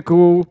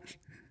technical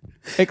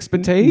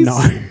expertise? No.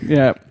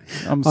 Yeah,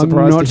 I'm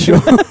surprised. I'm not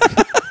sure.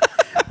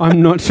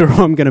 I'm not sure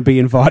I'm going to be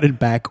invited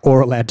back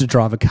or allowed to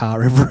drive a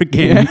car ever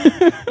again.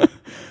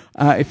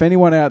 Yeah. If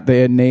anyone out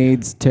there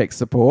needs tech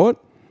support,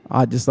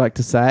 I'd just like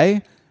to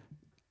say,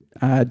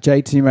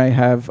 JT may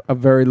have a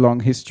very long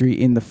history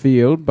in the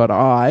field, but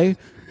I,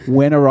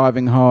 when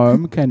arriving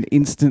home, can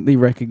instantly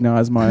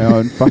recognise my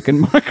own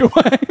fucking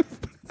microwave.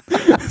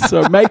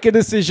 So make a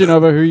decision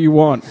over who you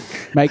want.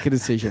 Make a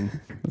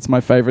decision. That's my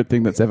favourite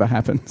thing that's ever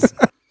happened.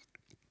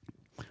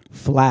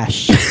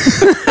 Flash.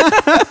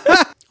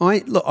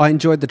 I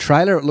enjoyed the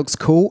trailer. It looks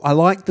cool. I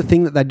like the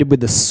thing that they did with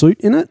the suit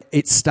in it.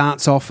 It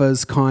starts off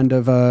as kind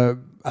of a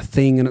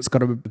thing and it's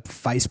got a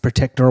face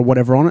protector or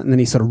whatever on it, and then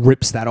he sort of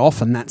rips that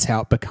off and that's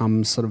how it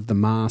becomes sort of the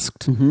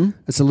masked. Mm-hmm.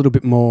 It's a little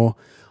bit more...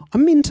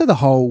 I'm into the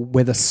whole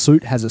where the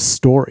suit has a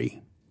story.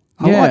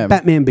 I like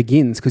Batman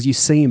Begins because you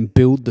see him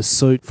build the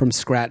suit from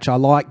scratch. I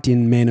liked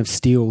in Man of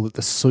Steel that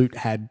the suit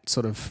had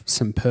sort of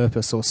some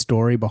purpose or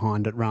story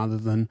behind it rather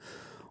than,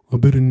 I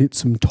better knit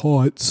some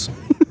tights.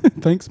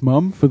 Thanks,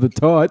 Mum, for the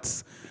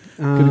tights.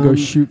 Gonna go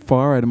shoot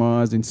fire out of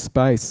my eyes in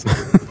space.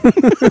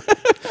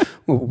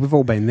 Well, we've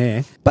all been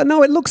there. But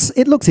no, it looks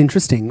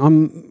interesting.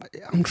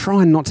 I'm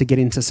trying not to get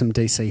into some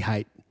DC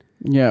hate.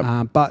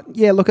 Yeah. But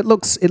yeah, look, it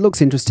looks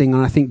interesting,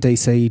 and I think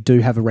DC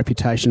do have a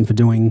reputation for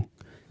doing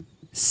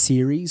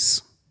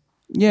series.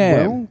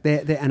 Yeah. Well,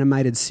 their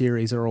animated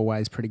series are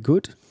always pretty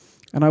good.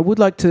 And I would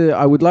like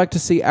to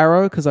see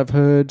Arrow because I've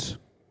heard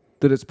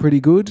that it's pretty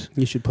good.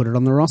 You should put it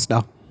on the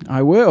roster.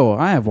 I will.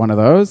 I have one of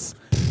those.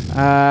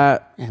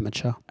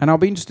 Amateur. And I'll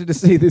be interested to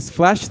see this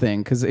Flash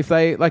thing because if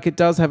they it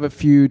does have a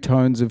few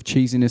tones of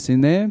cheesiness in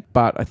there,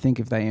 but I think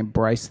if they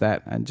embrace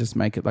that and just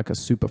make it like a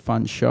super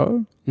fun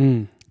show.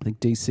 I think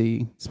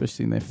DC,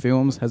 especially in their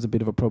films, has a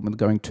bit of a problem with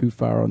going too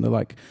far on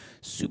the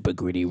super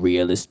gritty,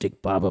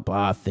 realistic, blah, blah,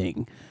 blah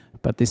thing.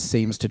 But this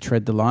seems to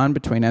tread the line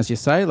between, as you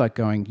say,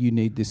 going, you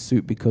need this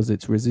suit because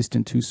it's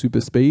resistant to super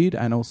speed,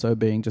 and also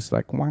being just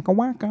waka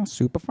waka,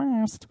 super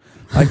fast.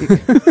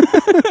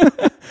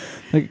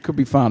 It could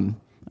be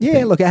fun.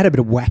 Yeah, look, it had a bit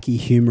of wacky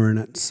humour in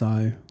it,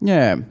 so...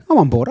 Yeah. I'm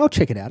on board. I'll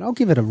check it out. I'll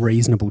give it a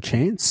reasonable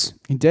chance.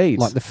 Indeed.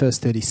 Like the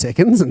first 30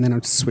 seconds, and then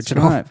I'll just switch it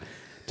off.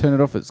 Turn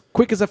it off as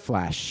quick as a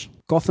flash.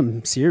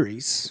 Gotham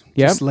series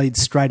just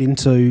leads straight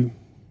into...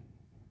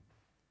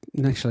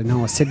 Actually,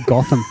 no, I said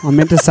Gotham. I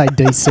meant to say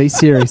DC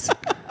series.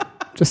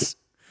 Just...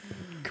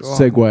 God.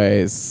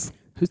 Segways.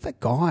 Who's that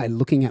guy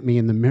looking at me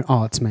in the mirror?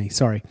 Oh, it's me.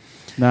 Sorry.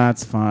 Nah,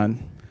 it's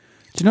fine.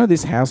 Do you know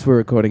this house we're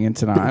recording in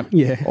tonight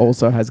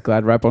also has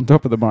Glad Wrap on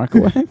top of the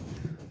microwave?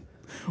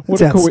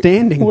 It's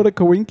outstanding. What a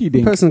coinky dink.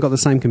 The person's got the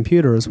same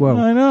computer as well.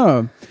 I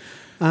know.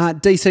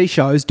 DC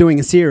shows doing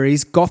a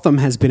series. Gotham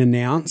has been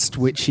announced,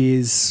 which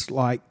is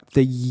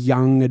the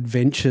young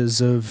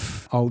adventures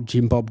of old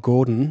Jim Bob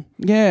Gordon.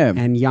 Yeah.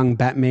 And young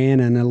Batman,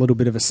 and a little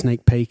bit of a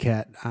sneak peek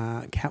at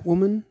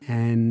Catwoman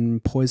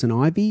and Poison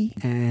Ivy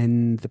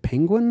and the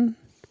Penguin.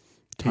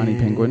 Tiny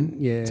penguin.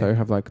 Yeah. So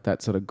have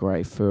that sort of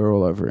grey fur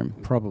all over him.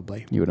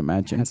 Probably. You would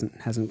imagine.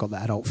 Hasn't got the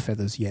adult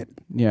feathers yet.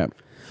 Yeah.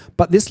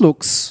 But this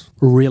looks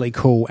really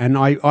cool. And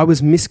I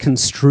was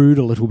misconstrued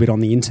a little bit on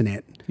the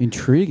internet.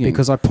 Intriguing.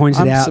 Because I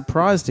pointed out... I'm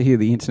surprised to hear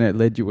the internet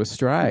led you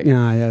astray.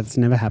 No, it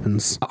never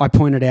happens. I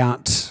pointed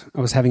out,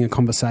 I was having a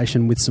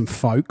conversation with some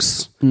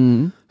folks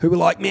who were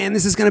like, man,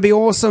 this is going to be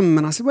awesome.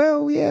 And I said,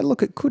 well, yeah,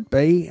 look, it could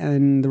be.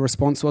 And the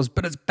response was,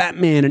 but it's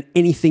Batman, and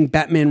anything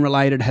Batman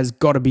related has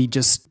got to be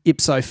just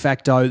ipso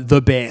facto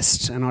the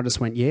best. And I just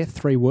went, yeah,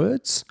 3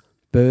 words,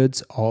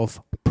 birds of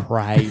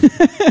prey.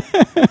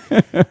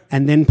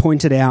 And then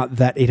pointed out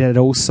that it had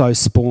also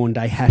spawned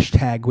a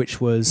hashtag which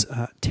was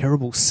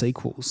terrible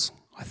sequels.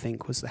 I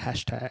think was the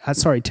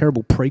hashtag.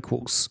 Terrible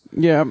prequels.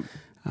 Yeah.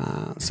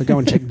 So go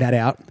and check that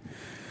out.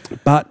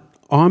 But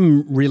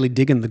I'm really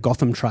digging the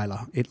Gotham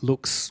trailer. It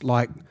looks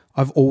like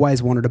I've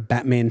always wanted a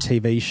Batman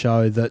TV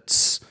show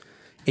that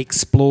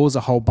explores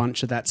a whole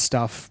bunch of that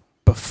stuff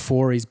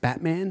before he's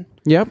Batman.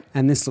 Yep.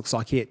 And this looks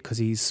like it because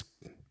he's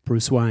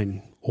Bruce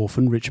Wayne,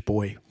 orphan rich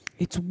boy.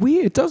 It's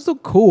weird. It does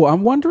look cool.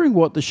 I'm wondering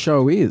what the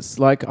show is.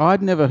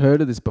 I'd never heard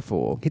of this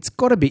before. It's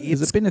got to be.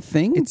 Has it been a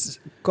thing? It's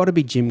got to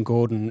be Jim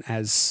Gordon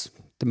as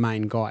the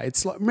main guy.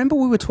 It's remember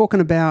we were talking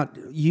about,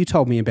 you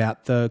told me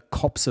about the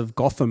Cops of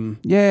Gotham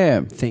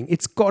thing.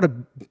 It's got to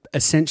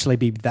essentially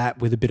be that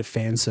with a bit of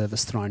fan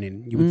service thrown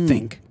in, you would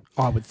think.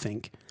 I would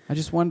think. I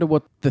just wonder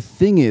what the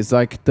thing is.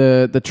 Like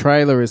the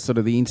trailer is sort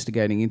of the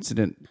instigating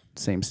incident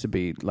seems to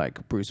be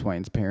like Bruce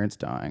Wayne's parents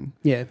dying.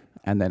 Yeah.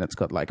 And then it's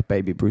got like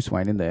baby Bruce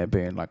Wayne in there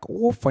being like,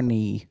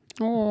 orphany.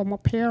 Oh, my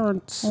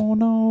parents. Oh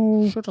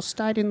no. Should have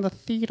stayed in the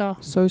theatre.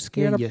 So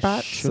scared Yeah, of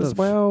bats should've. as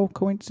well,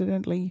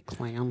 coincidentally.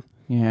 Clown.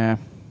 Yeah.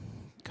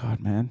 God,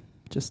 man.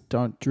 Just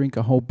don't drink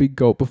a whole big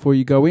gulp before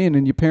you go in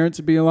and your parents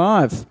will be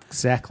alive.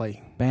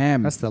 Exactly.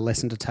 Bam. That's the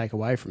lesson to take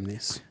away from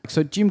this.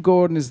 So Jim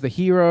Gordon is the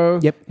hero.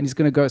 Yep. And he's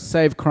going to go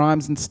save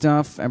crimes and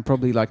stuff and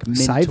probably like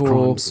mentor. Save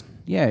crimes.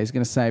 Yeah, he's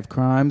going to save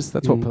crimes.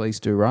 That's what police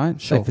do, right?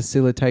 Sure. They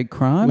facilitate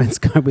crime. Let's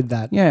go with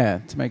that. Yeah,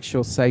 to make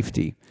sure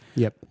safety.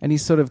 Yep. And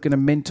he's sort of going to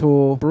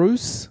mentor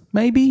Bruce,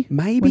 maybe?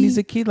 Maybe. When he's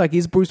a kid. Like,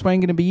 is Bruce Wayne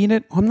going to be in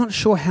it? I'm not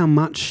sure how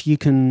much you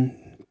can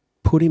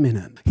put him in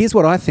it. Here's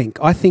what I think.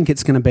 I think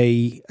it's going to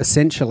be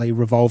essentially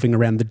revolving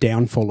around the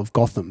downfall of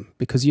Gotham.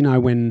 Because, you know,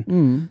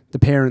 when the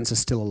parents are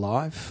still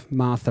alive,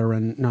 Martha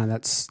and... No,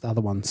 that's the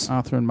other ones.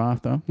 Arthur and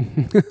Martha.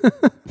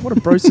 What are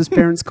Bruce's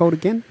parents called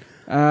again?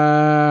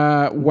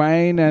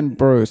 Wayne and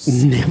Bruce.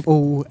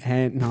 Neville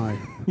and... No.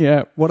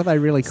 Yeah. What are they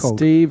really called?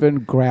 Steve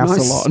and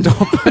Grousalot. No,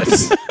 stop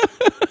it.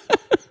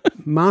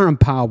 Ma and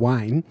Pa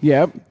Wayne.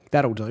 Yep.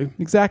 That'll do.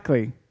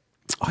 Exactly.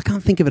 I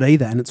can't think of it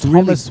either, and it's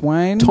Thomas really...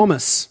 Wayne.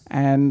 Thomas.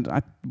 And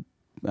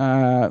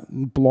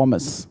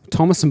Blomus.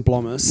 Thomas and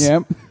Blomus.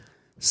 Yep.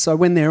 So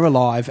when they're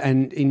alive,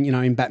 and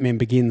in Batman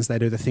Begins, they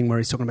do the thing where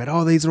he's talking about,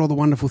 oh, these are all the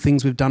wonderful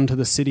things we've done to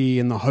the city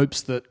in the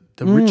hopes that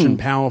the rich and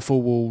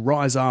powerful will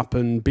rise up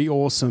and be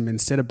awesome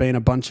instead of being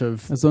a bunch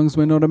of... As long as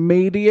we're not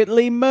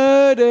immediately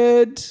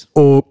murdered.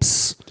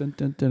 Oops. Dun,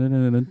 dun, dun,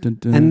 dun, dun, dun,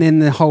 dun. And then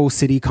the whole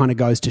city kind of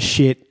goes to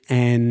shit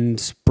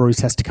and Bruce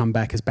has to come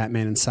back as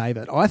Batman and save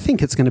it. I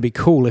think it's going to be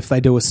cool if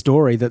they do a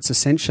story that's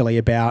essentially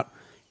about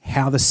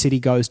how the city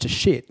goes to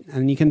shit.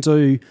 And you can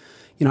do...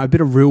 a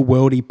bit of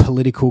real-worldy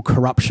political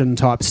corruption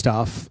type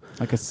stuff.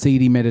 Like a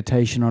seedy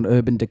meditation on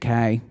urban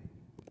decay.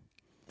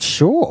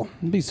 Sure.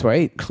 It'd be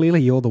sweet.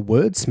 Clearly you're the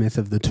wordsmith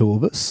of the two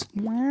of us.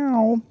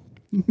 Wow.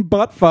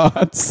 Butt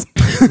farts.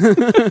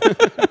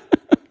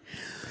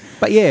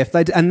 But yeah,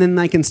 and then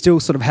they can still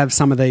sort of have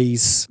some of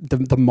these,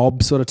 the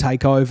mob sort of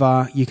take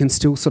over. You can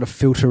still sort of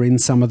filter in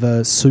some of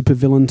the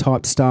supervillain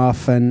type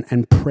stuff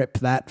and prep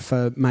that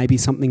for maybe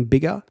something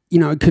bigger.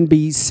 It can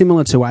be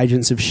similar to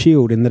Agents of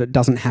S.H.I.E.L.D. in that it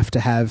doesn't have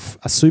to have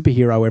a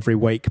superhero every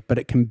week, but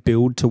it can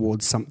build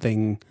towards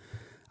something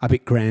a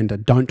bit grander.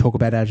 Don't talk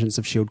about Agents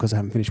of S.H.I.E.L.D. because I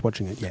haven't finished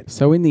watching it yet.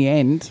 So in the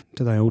end...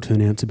 Do they all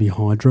turn out to be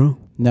Hydra?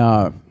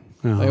 No.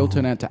 Oh. They all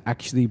turn out to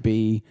actually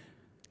be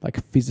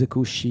like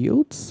physical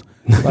shields.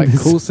 Like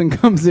Coulson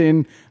comes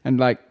in and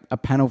like a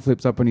panel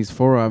flips up on his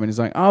forearm and he's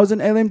like, I was an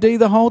LMD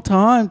the whole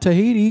time.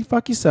 Tahiti,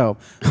 fuck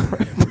yourself.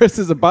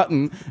 Presses a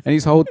button and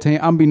his whole team,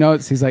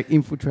 unbeknownst, he's like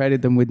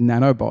infiltrated them with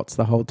nanobots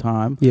the whole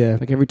time. Yeah.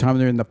 Like every time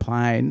they're in the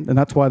plane. And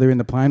that's why they're in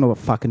the plane all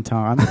the fucking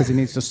time because he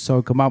needs to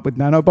soak them up with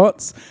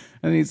nanobots.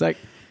 And he's like,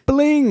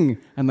 bling.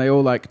 And they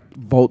all like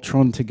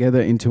Voltron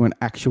together into an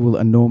actual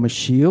enormous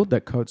shield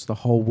that coats the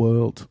whole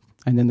world.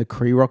 And then the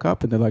Kree rock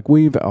up and they're like,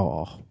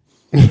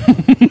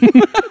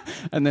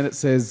 and then it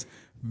says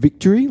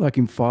victory, like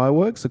in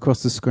fireworks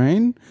across the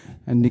screen.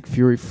 And Nick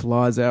Fury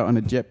flies out on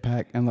a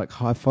jetpack and like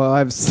high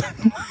fives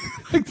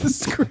like the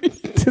screen.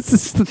 This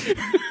is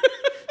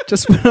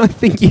just when I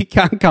think you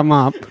can't come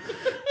up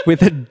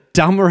with a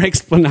dumber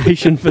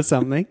explanation for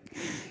something.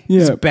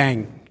 Yeah. Just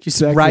bang. Just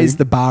Exactly. raise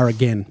the bar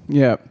again.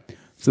 Yeah.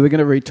 So they're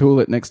going to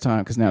retool it next time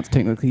because now it's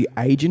technically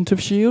Agent of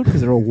S.H.I.E.L.D.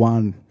 because they're all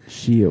one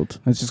shield.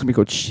 It's just going to be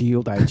called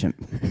S.H.I.E.L.D. Agent.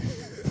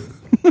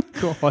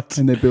 God.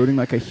 And they're building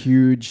like a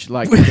huge,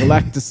 like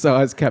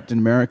Galactus-sized Captain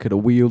America to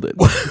wield it.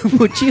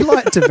 Would you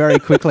like to very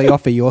quickly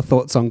offer your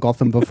thoughts on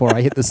Gotham before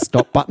I hit the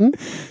stop button?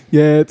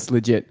 Yeah, it's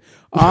legit.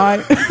 I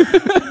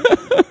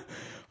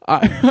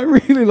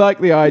really like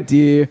the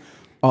idea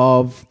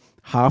of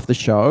half the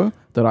show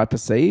that I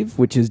perceive,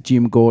 which is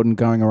Jim Gordon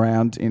going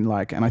around in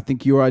like, and I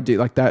think your idea,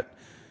 like that,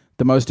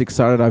 the most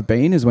excited I've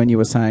been is when you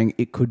were saying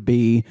it could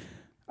be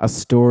a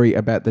story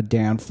about the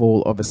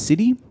downfall of a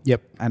city.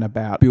 Yep. And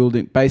about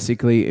building,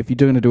 basically, if you're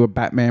going to do a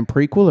Batman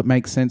prequel, it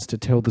makes sense to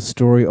tell the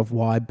story of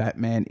why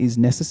Batman is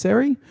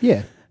necessary.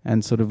 Yeah.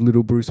 And sort of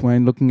little Bruce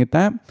Wayne looking at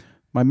that.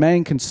 My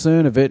main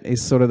concern of it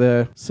is sort of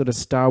the sort of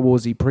Star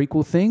Wars-y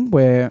prequel thing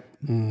where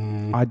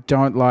I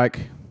don't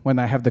like when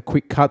they have the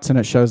quick cuts and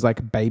it shows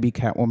like baby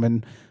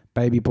Catwoman,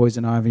 baby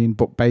Poison Ivy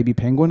and baby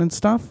Penguin and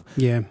stuff.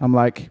 Yeah. I'm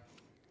like...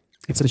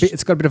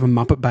 It's got a bit of a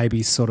Muppet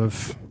Babies sort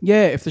of...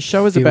 Yeah, if the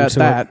show is feel about to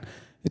that...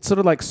 It's sort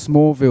of like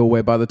Smallville,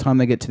 where by the time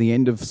they get to the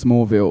end of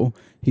Smallville,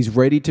 he's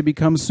ready to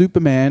become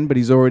Superman, but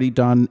he's already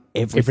done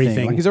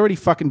everything. Like he's already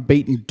fucking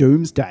beaten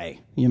Doomsday.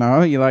 You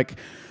know, you're like,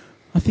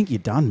 I think you're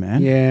done,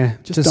 man. Yeah.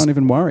 Just don't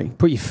even worry.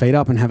 Put your feet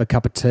up and have a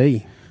cup of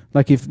tea.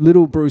 Like if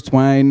little Bruce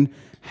Wayne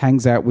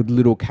hangs out with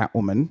little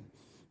Catwoman,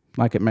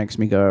 like it makes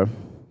me go,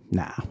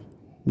 nah,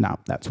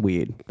 that's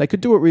weird. They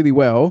could do it really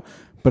well,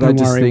 but Don't I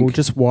just worry, think... we'll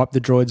just wipe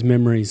the droid's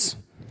memories.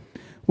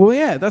 Well,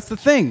 yeah, that's the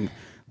thing.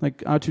 Like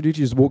R2-D2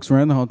 just walks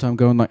around the whole time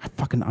going like,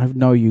 I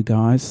know you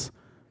guys.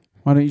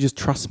 Why don't you just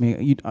trust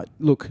me?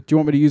 Look, do you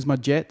want me to use my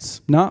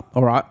jets? No?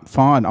 All right,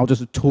 fine. I'll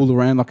just tool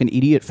around like an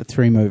idiot for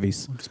 3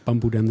 movies. I'll just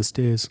bumble down the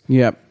stairs.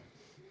 Yeah.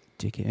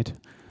 Dickhead.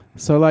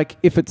 So, like,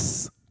 if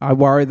it's... I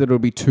worry that it'll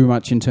be too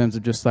much in terms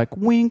of just like,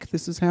 wink,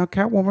 this is how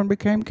Catwoman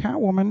became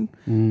Catwoman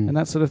and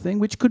that sort of thing,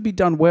 which could be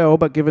done well,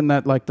 but given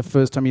that, like, the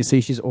first time you see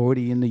she's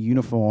already in the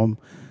uniform,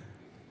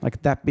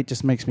 like, that bit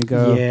just makes me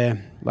go... Yeah.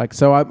 Like,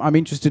 so I'm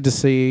interested to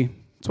see...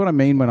 That's what I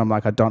mean when I'm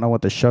like, I don't know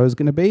what the show's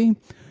going to be.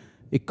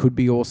 It could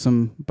be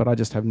awesome, but I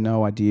just have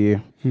no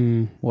idea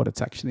what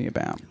it's actually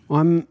about.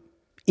 I'm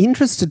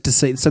interested to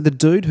see. So the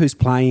dude who's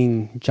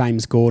playing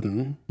James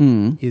Gordon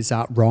is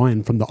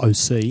Ryan from the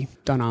OC.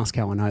 Don't ask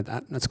how I know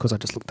that. That's because I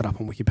just looked it up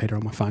on Wikipedia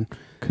on my phone.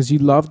 Because you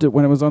loved it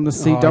when it was on the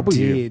CW. I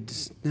did.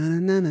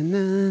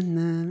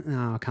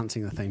 No, I can't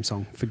sing the theme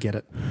song. Forget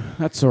it.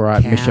 That's all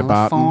right, Misha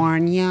Barton.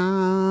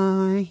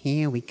 California,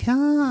 here we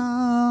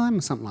come.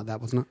 Something like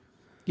that, wasn't it?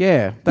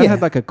 Yeah, that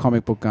had like a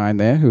comic book guy in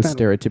there who was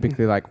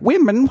stereotypically like,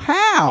 women,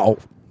 how?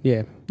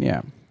 Yeah.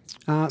 Yeah.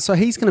 So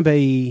he's going to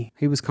be...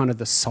 He was kind of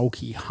the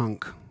sulky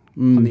hunk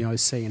on the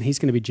OC, and he's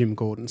going to be Jim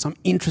Gordon. So I'm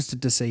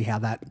interested to see how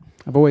that...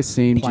 I've always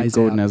seen Jim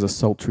Gordon out as a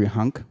sultry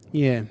hunk.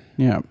 Yeah.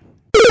 Yeah.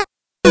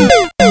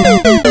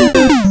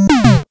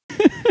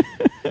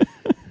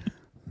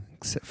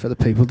 Except for the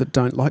people that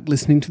don't like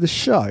listening to the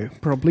show.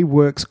 Probably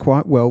works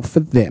quite well for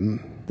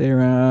them.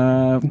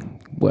 They're,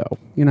 well...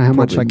 You know how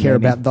much I care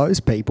about those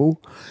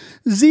people?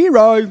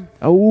 0.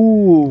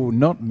 Oh,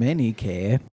 not many care.